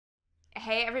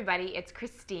Hey everybody, it's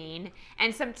Christine,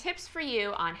 and some tips for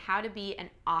you on how to be an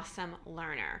awesome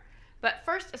learner. But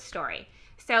first, a story.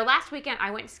 So last weekend I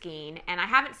went skiing, and I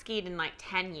haven't skied in like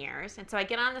 10 years, and so I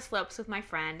get on the slopes with my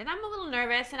friend, and I'm a little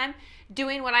nervous, and I'm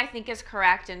doing what I think is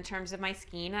correct in terms of my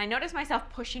skiing, and I notice myself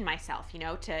pushing myself,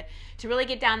 to really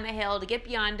get down the hill, to get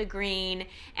beyond a green,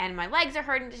 and my legs are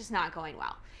hurting, it's just not going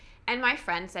well. And my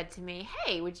friend said to me,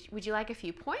 hey, would you like a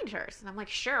few pointers? And I'm like,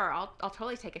 sure, I'll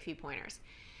totally take a few pointers.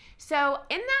 So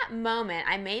in that moment,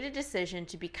 I made a decision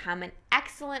to become an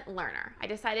excellent learner. I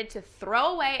decided to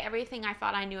throw away everything I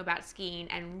thought I knew about skiing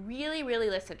and really, really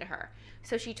listen to her.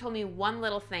 So she told me one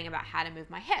little thing about how to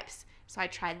move my hips. So I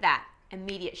tried that,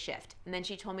 immediate shift. And then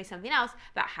she told me something else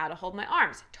about how to hold my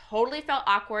arms. Totally felt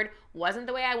awkward, wasn't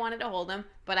the way I wanted to hold them,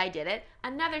 but I did it.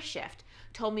 Another shift.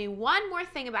 Told me one more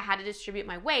thing about how to distribute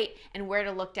my weight and where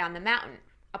to look down the mountain.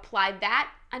 Applied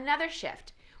that, another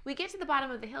shift. We get to the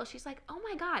bottom of the hill. She's like, oh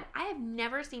my God, I have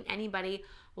never seen anybody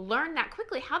learn that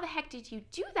quickly. How the heck did you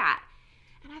do that?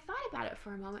 And I thought about it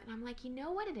for a moment, and I'm like, you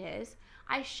know what it is?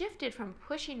 I shifted from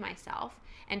pushing myself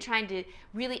and trying to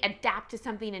really adapt to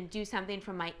something and do something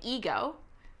from my ego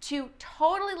to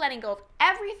totally letting go of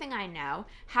everything I know,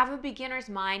 have a beginner's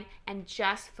mind, and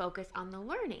just focus on the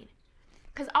learning.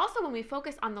 Because also when we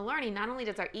focus on the learning, not only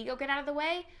does our ego get out of the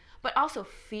way, but also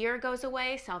fear goes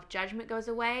away, self-judgment goes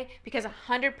away, because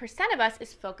 100% of us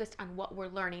is focused on what we're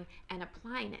learning and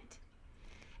applying it.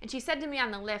 And she said to me on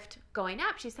the lift going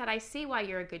up, she said, I see why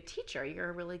you're a good teacher.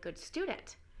 You're a really good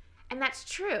student. And that's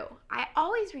true. I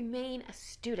always remain a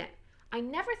student. I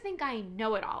never think I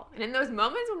know it all. And in those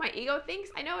moments when my ego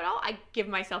thinks I know it all, I give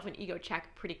myself an ego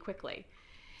check pretty quickly.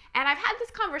 And I've had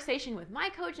this conversation with my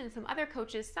coach and some other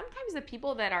coaches. Sometimes the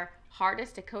people that are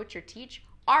hardest to coach or teach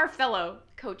are fellow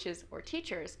coaches or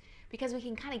teachers, because we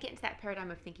can kind of get into that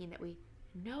paradigm of thinking that we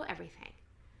know everything.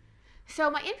 So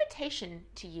my invitation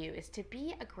to you is to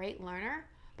be a great learner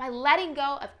by letting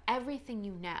go of everything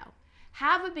you know.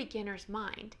 Have a beginner's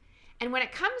mind. And when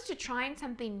it comes to trying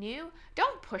something new,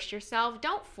 don't push yourself,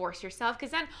 don't force yourself,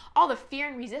 because then all the fear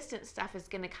and resistance stuff is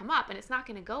going to come up and it's not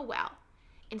going to go well.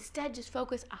 Instead, just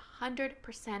focus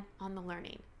 100% on the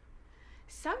learning.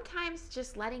 Sometimes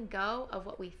just letting go of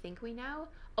what we think we know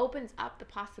opens up the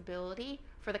possibility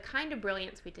for the kind of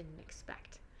brilliance we didn't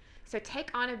expect. So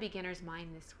take on a beginner's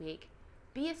mind this week,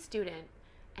 be a student,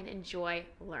 and enjoy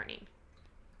learning.